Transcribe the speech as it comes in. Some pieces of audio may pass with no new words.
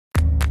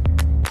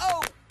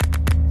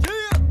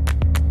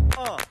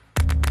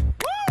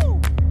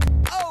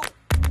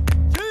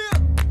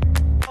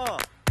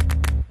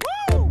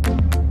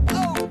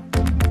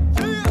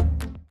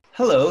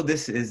Hello,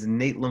 this is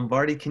Nate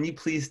Lombardi. Can you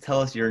please tell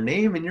us your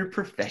name and your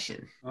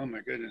profession? Oh my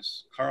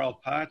goodness.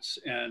 Carl Potts,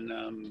 and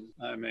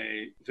I'm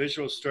a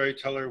visual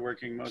storyteller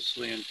working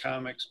mostly in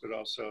comics, but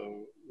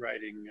also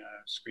writing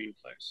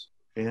screenplays.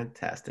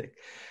 Fantastic.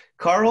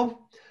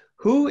 Carl,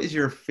 who is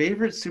your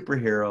favorite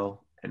superhero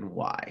and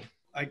why?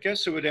 I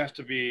guess it would have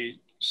to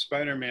be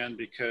Spider-Man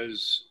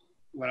because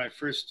when I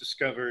first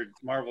discovered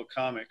Marvel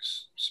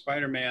Comics,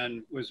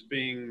 Spider-Man was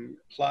being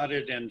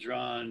plotted and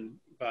drawn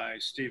by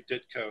Steve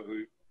Ditko,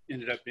 who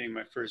ended up being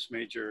my first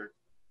major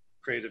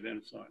creative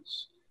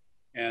influence.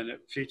 And it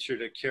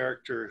featured a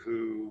character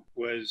who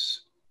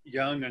was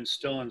young and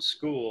still in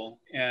school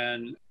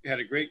and had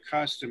a great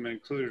costume,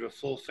 included a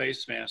full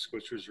face mask,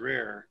 which was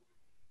rare.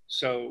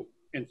 So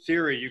in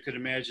theory, you could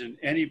imagine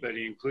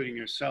anybody, including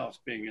yourself,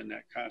 being in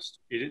that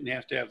costume. You didn't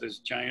have to have this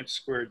giant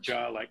square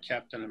jaw like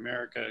Captain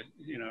America,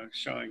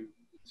 showing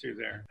through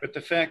there. But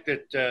the fact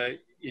that,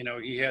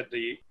 he had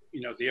the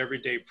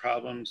everyday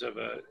problems of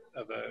a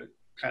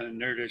kind of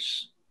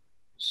nerdish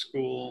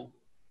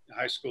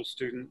high school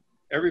student.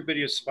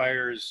 Everybody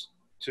aspires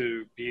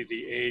to be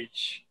the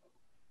age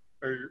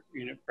or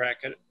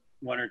bracket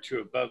one or two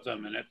above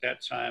them. And at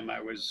that time, I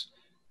was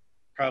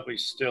probably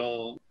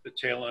still the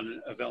tail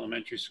end of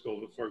elementary school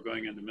before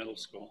going into middle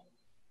school.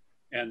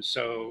 And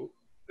so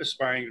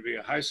aspiring to be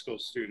a high school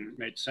student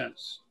made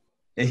sense.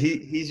 And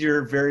he's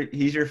your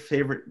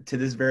favorite to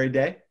this very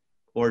day?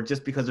 Or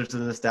just because there's a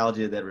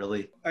nostalgia that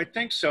really... I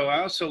think so.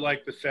 I also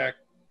like the fact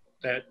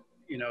that,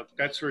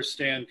 that's where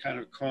Stan kind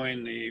of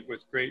coined the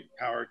with great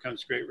power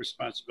comes great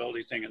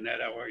responsibility thing. And that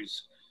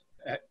always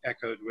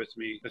echoed with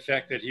me. The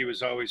fact that he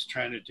was always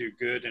trying to do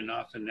good, and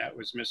often that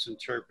was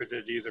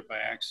misinterpreted either by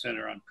accident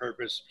or on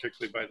purpose,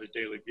 particularly by the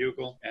Daily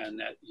Bugle, and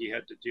that he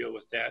had to deal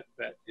with that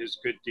his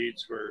good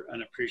deeds were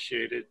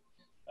unappreciated,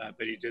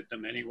 but he did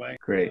them anyway.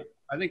 Great.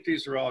 I think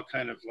these are all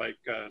kind of like,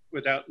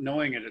 without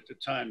knowing it at the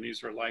time,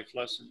 these were life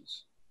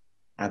lessons.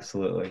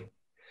 Absolutely.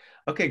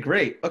 Okay,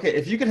 great. Okay,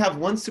 if you could have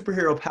one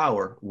superhero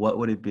power, what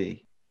would it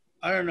be?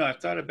 I don't know. I've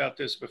thought about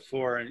this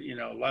before, and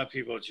a lot of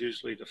people, it's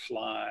usually to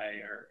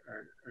fly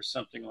or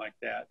something like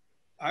that.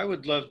 I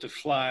would love to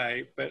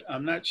fly, but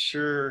I'm not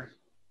sure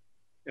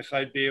if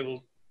I'd be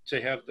able to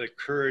have the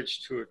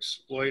courage to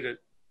exploit it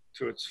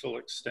to its full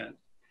extent.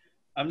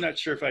 I'm not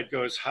sure if I'd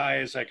go as high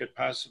as I could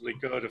possibly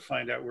go to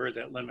find out where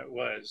that limit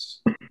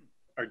was,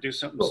 or do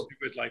something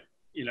stupid like,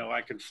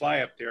 I can fly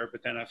up there,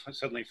 but then I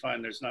suddenly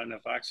find there's not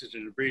enough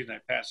oxygen to breathe and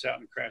I pass out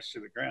and crash to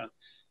the ground,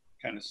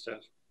 kind of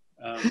stuff.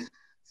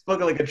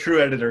 Spoken like a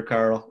true editor,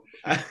 Carl.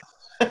 But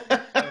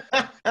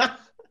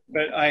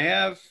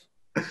I've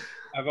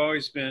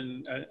always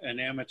been an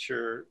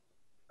amateur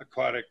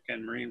aquatic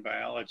and marine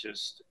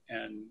biologist.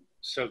 And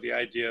so the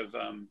idea of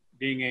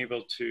being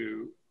able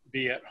to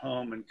be at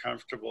home and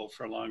comfortable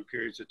for long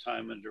periods of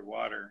time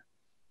underwater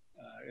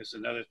is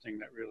another thing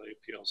that really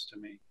appeals to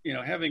me.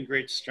 Having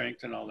great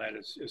strength and all that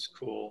is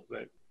cool,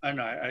 but I don't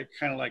know, I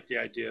kind of like the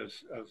idea of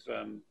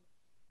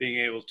being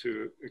able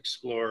to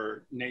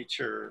explore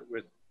nature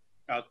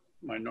without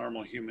my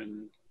normal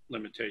human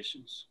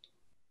limitations.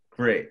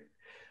 Great.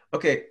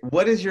 Okay,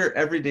 what is your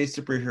everyday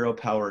superhero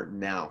power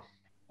now?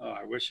 Oh,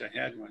 I wish I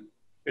had one.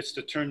 It's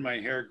to turn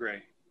my hair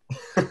gray.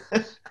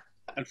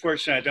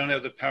 Unfortunately, I don't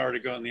have the power to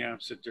go in the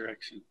opposite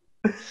direction.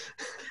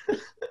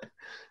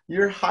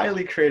 You're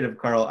highly creative,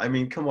 Carl. I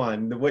mean, come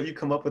on. What you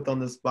come up with on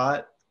the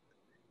spot,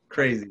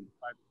 crazy.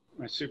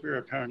 My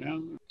superhero power now?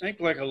 I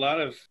think like a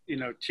lot of,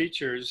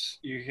 teachers,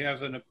 you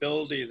have an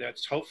ability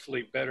that's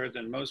hopefully better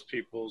than most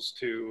people's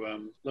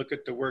to look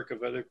at the work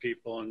of other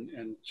people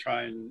and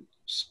try and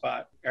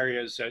spot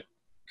areas that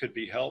could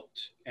be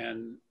helped,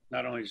 and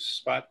not only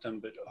spot them,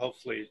 but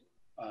hopefully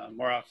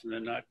more often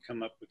than not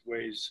come up with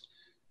ways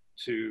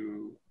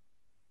to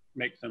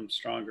make them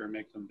stronger,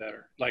 make them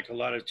better. Like a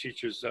lot of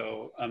teachers,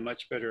 though, I'm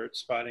much better at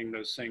spotting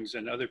those things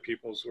in other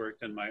people's work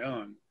than my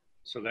own.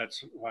 So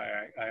that's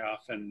why I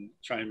often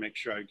try and make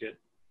sure I get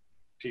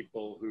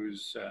people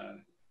whose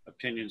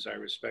opinions I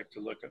respect to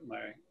look at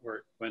my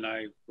work. When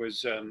I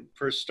was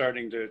first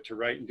starting to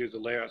write and do the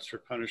layouts for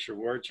Punisher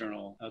War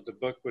Journal, the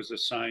book was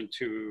assigned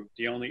to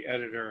the only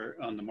editor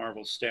on the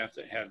Marvel staff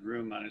that had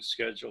room on his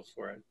schedule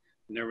for it.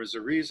 And there was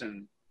a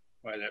reason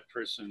why that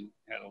person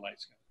had a light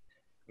schedule.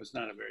 Was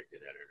not a very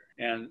good editor.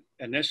 And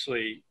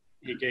initially,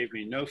 he gave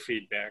me no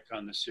feedback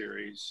on the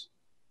series.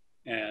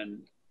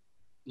 And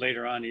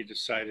later on, he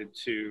decided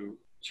to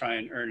try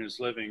and earn his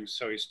living.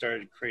 So he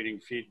started creating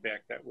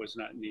feedback that was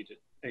not needed.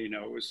 It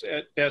was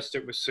at best,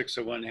 it was 6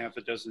 of one, half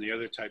a dozen the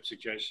other type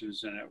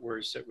suggestions. And at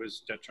worst, it was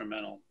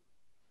detrimental.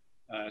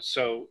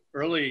 So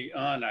early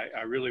on,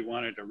 I really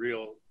wanted a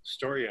real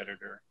story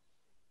editor.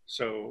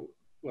 So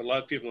what a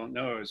lot of people don't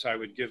know is I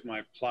would give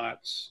my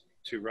plots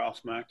to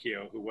Ralph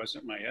Macchio, who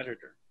wasn't my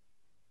editor,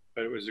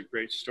 but it was a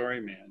great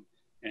story man.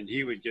 And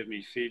he would give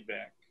me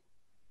feedback,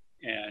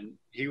 and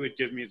he would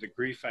give me the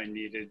grief I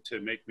needed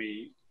to make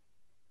me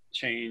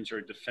change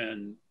or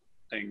defend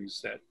things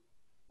that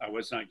I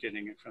was not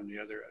getting it from the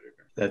other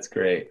editor. That's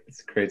great. It's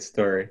a great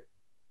story.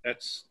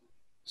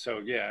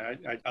 So yeah,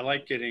 I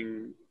like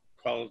getting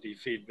quality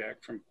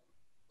feedback from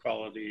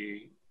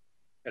quality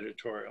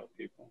editorial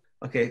people.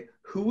 Okay,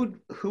 who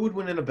would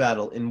win in a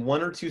battle in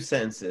one or two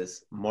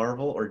sentences,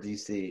 Marvel or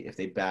DC, if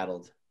they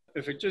battled?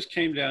 If it just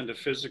came down to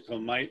physical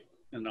might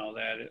and all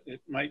that,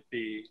 it might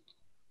be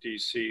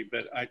DC,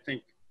 but I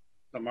think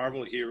the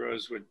Marvel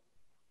heroes would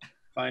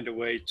find a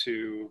way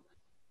to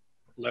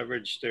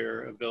leverage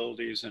their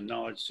abilities and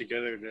knowledge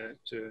together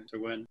to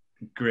win.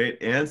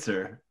 Great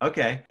answer.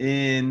 Okay,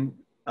 in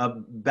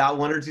about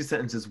one or two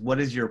sentences, what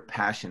is your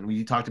passion?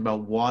 You talked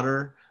about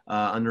water,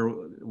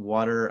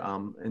 underwater,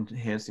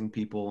 enhancing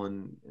people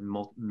and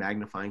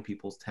magnifying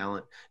people's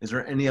talent. Is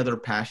there any other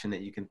passion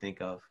that you can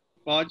think of?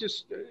 Well, I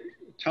just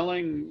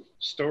telling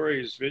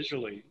stories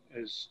visually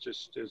is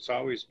just, it's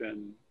always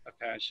been a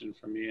passion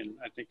for me. And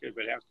I think it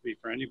would have to be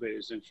for anybody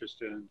who's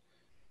interested in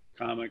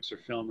comics or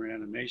film or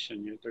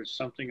animation. There's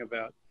something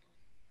about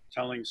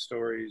telling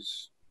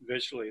stories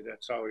visually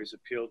that's always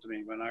appealed to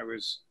me. When I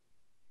was,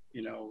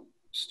 you know,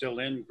 still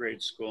in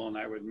grade school and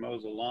I would mow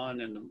the lawn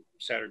in the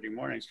Saturday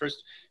mornings.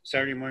 First,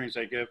 Saturday mornings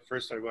I get up,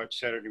 first I watch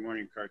Saturday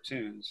morning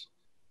cartoons.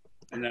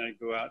 And then I'd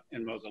go out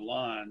and mow the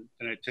lawn.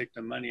 Then I'd take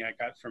the money I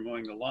got from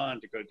mowing the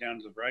lawn to go down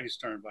to the variety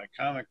store and buy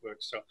comic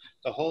books. So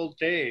the whole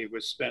day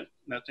was spent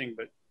nothing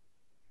but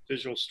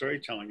visual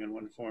storytelling in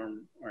one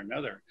form or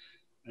another.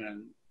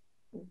 And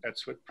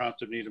that's what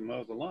prompted me to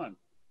mow the lawn.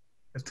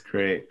 That's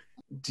great.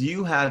 Do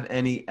you have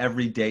any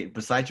everyday,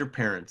 besides your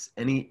parents,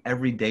 any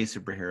everyday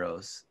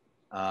superheroes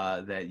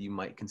that you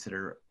might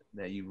consider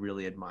that you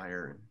really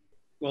admire?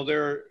 Well,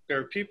 there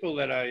are people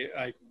that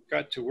I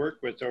got to work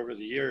with over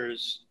the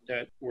years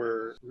that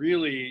were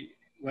really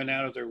went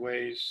out of their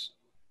ways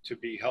to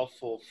be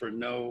helpful for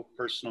no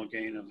personal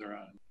gain of their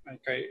own.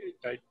 Like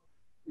I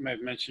might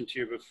have mentioned to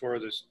you before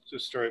the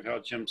story of how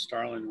Jim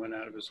Starlin went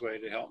out of his way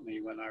to help me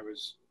when I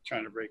was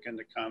trying to break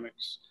into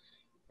comics,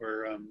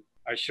 where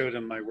I showed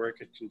him my work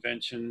at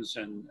conventions,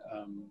 and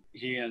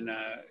he and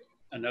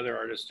another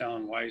artist,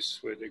 Alan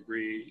Weiss, would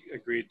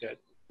agreed that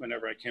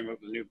whenever I came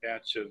up with a new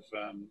batch of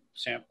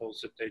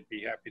samples, that they'd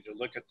be happy to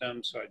look at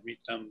them. So I'd meet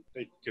them,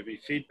 they'd give me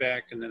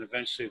feedback, and then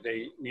eventually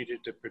they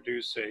needed to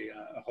produce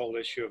a whole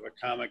issue of a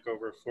comic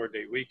over a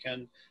 4-day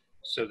weekend.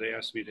 So they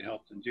asked me to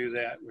help them do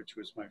that, which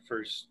was my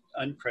first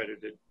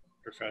uncredited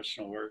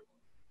professional work.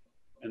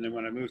 And then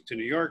when I moved to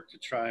New York to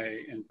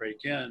try and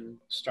break in,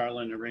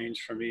 Starlin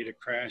arranged for me to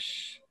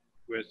crash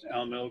with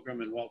Al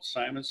Milgrom and Walt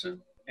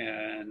Simonson,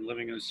 and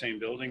living in the same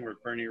building were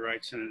Bernie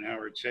Wrightson and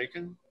Howard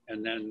Chaykin.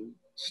 And then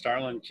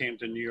Starlin came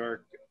to New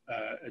York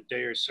a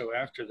day or so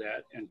after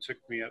that and took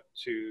me up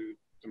to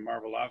the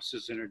Marvel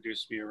offices,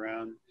 introduced me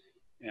around,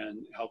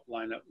 and helped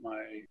line up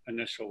my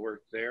initial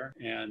work there.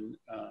 And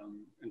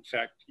in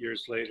fact,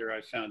 years later,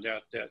 I found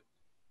out that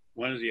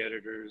one of the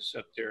editors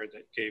up there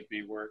that gave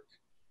me work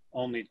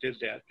only did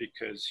that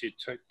because he'd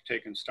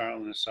taken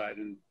Starlin aside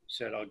and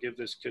said, "I'll give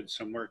this kid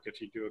some work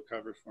if you do a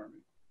cover for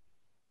me."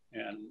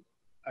 And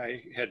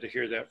I had to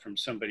hear that from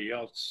somebody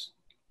else,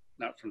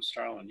 not from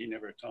Starlin. He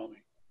never told me.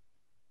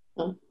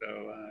 So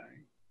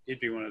he'd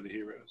be one of the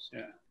heroes.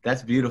 Yeah.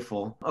 That's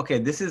beautiful. Okay,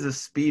 this is a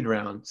speed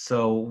round.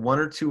 So 1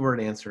 or 2 word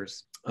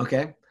answers.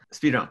 Okay,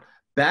 speed round.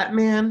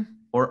 Batman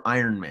or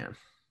Iron Man?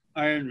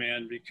 Iron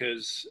Man,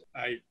 because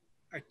I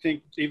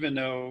think even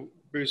though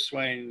Bruce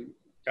Wayne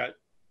got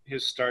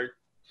his start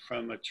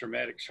from a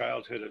traumatic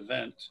childhood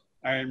event,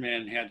 Iron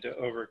Man had to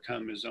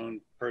overcome his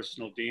own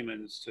personal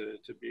demons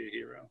to be a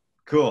hero.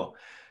 Cool.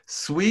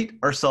 Sweet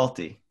or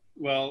salty?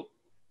 Well,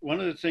 one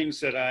of the things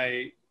that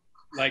I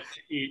like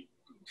to eat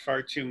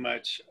far too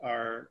much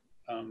are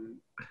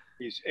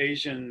these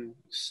Asian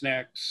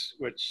snacks,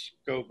 which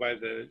go by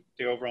the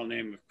overall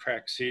name of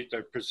crack seed.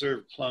 They're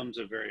preserved plums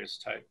of various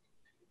type,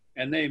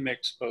 and they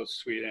mix both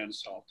sweet and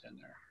salt in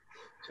there.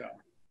 So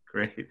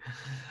great.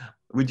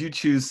 Would you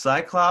choose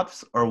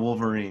Cyclops or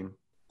Wolverine?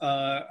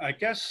 I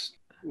guess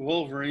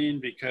Wolverine,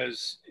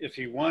 because if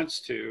he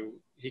wants to,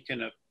 he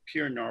can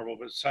appear normal,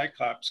 but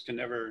Cyclops can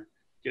never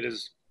get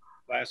his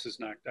glasses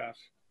knocked off.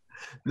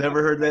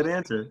 Never heard that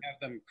answer. Have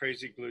them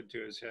crazy glued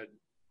to his head.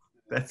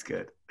 That's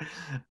good.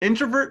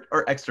 Introvert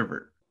or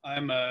extrovert?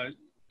 I'm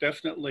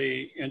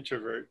definitely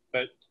introvert,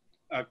 but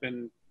I've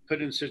been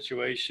put in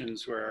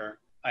situations where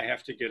I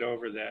have to get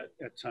over that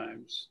at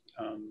times.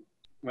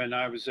 When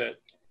I was at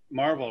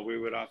Marvel, we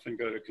would often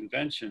go to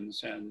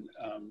conventions, and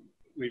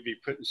we'd be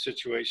put in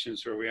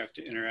situations where we have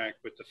to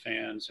interact with the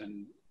fans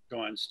and go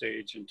on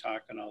stage and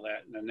talk and all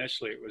that. And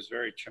initially it was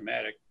very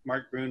traumatic.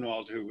 Mark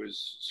Grunwald, who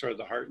was sort of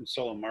the heart and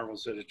soul of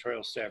Marvel's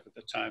editorial staff at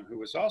the time, who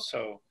was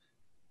also,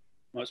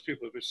 most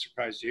people would be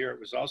surprised to hear it,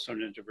 was also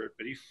an introvert,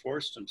 but he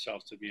forced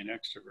himself to be an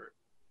extrovert.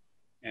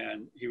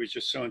 And he was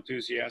just so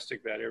enthusiastic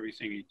about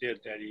everything he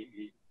did that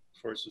he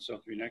forced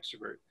himself to be an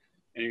extrovert.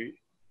 And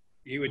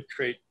he would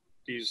create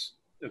these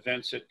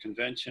events at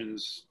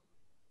conventions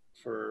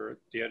for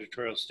the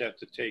editorial staff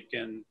to take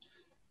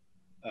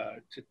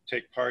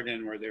part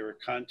in, where there were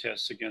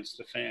contests against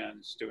the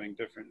fans doing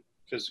different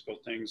physical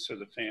things for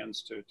the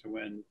fans to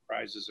win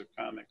prizes of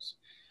comics.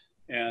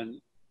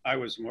 And I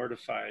was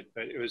mortified,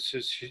 but it was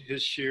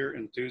his sheer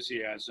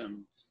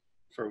enthusiasm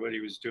for what he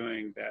was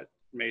doing that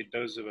made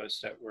those of us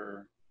that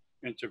were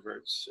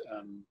introverts,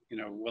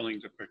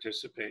 willing to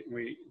participate. And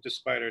we,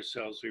 despite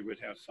ourselves, we would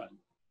have fun.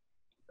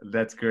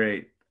 That's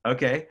great.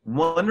 Okay.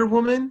 Wonder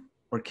Woman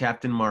or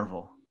Captain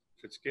Marvel?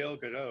 If it's Gal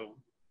Gadot,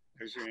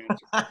 there's your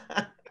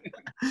answer.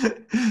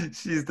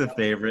 She's the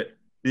favorite.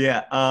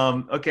 Yeah.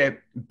 Okay.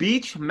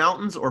 Beach,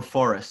 mountains, or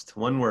forest?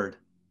 One word.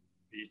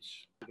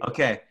 Beach.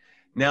 Okay.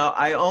 Now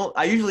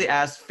I usually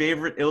ask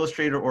favorite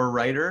illustrator or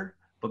writer,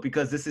 but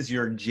because this is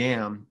your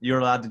jam, you're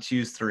allowed to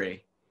choose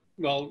 3.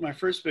 Well, my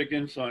first big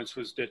influence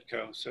was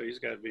Ditko, so he's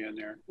got to be in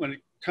there. When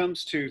it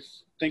comes to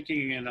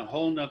thinking in a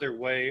whole nother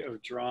way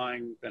of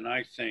drawing than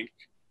I think,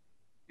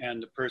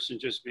 and the person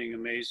just being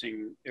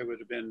amazing, it would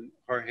have been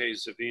Jorge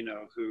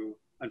Zavino, who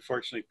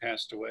unfortunately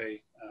passed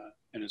away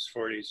in his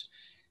 40s.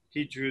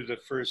 He drew the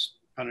first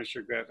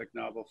Punisher graphic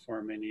novel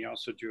for me, and he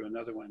also drew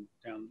another one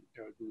down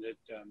there,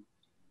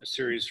 a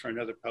series for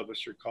another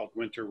publisher called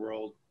Winter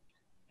World,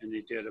 and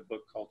he did a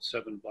book called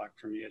Seven Block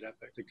for me at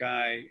Epic. The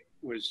guy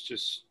was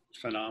just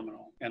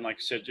phenomenal, and like I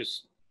said,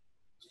 just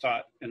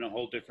thought in a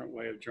whole different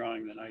way of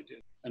drawing than I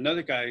did.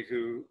 Another guy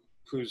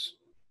whose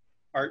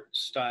art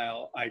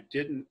style I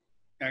didn't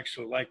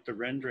actually like the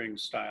rendering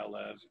style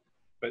of,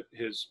 but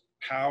his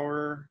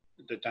power,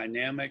 the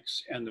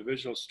dynamics, and the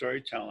visual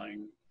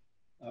storytelling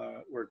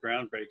were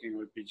groundbreaking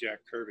would be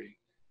Jack Kirby.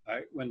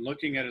 When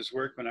looking at his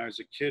work when I was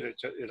a kid,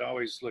 it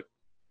always looked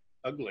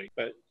ugly,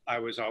 but I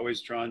was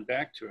always drawn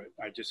back to it.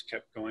 I just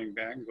kept going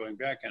back and going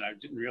back, and I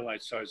didn't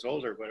realize till I was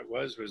older what it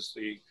was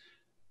the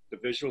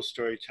visual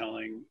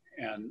storytelling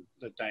and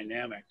the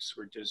dynamics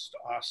were just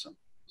awesome.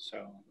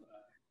 So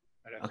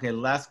okay,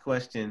 last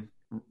question.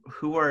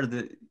 Who are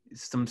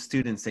some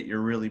students that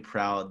you're really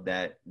proud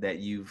that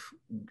you've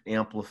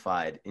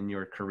amplified in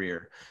your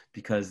career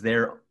because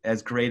they're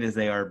as great as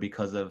they are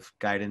because of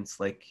guidance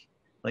like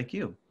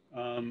you?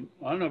 I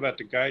don't know about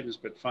the guidance,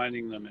 but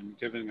finding them and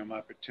giving them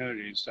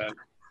opportunities.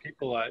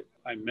 People I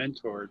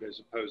mentored as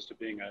opposed to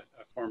being a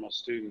formal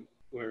student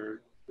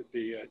would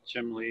be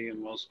Jim Lee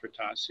and Will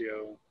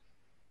Spertasio,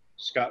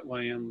 Scott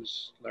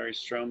Williams, Larry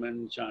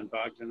Stroman, John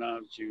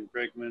Bogdanov, June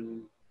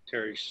Brigman,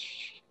 Terry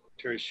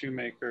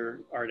Shoemaker,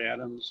 Art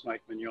Adams,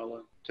 Mike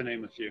Mignola, to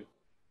name a few.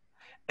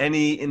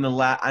 Any in the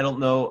I don't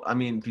know, I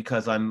mean,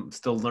 because I'm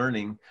still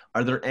learning,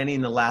 are there any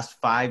in the last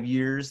 5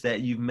 years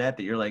that you've met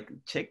that you're like,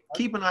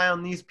 keep an eye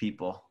on these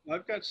people?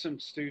 I've got some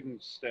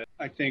students that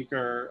I think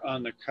are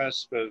on the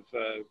cusp of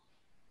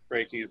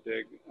breaking it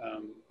big.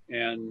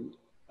 And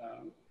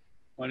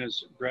one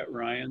is Brett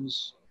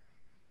Ryans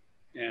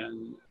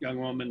and a young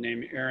woman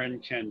named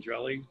Erin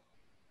Candrelli.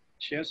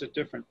 She has a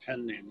different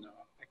pen name, though.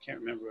 I can't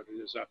remember what it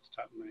is off the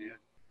top of my head.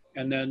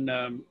 And then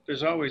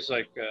there's always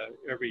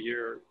every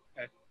year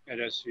at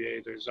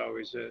SVA, there's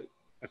always a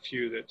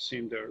few that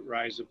seem to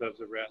rise above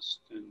the rest,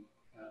 and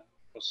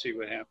we'll see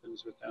what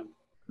happens with them.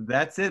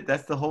 That's it.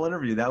 That's the whole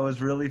interview. That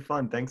was really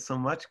fun. Thanks so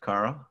much,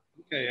 Carl.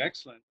 Okay,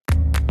 excellent.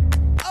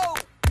 Oh,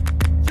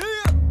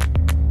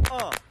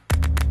 yeah.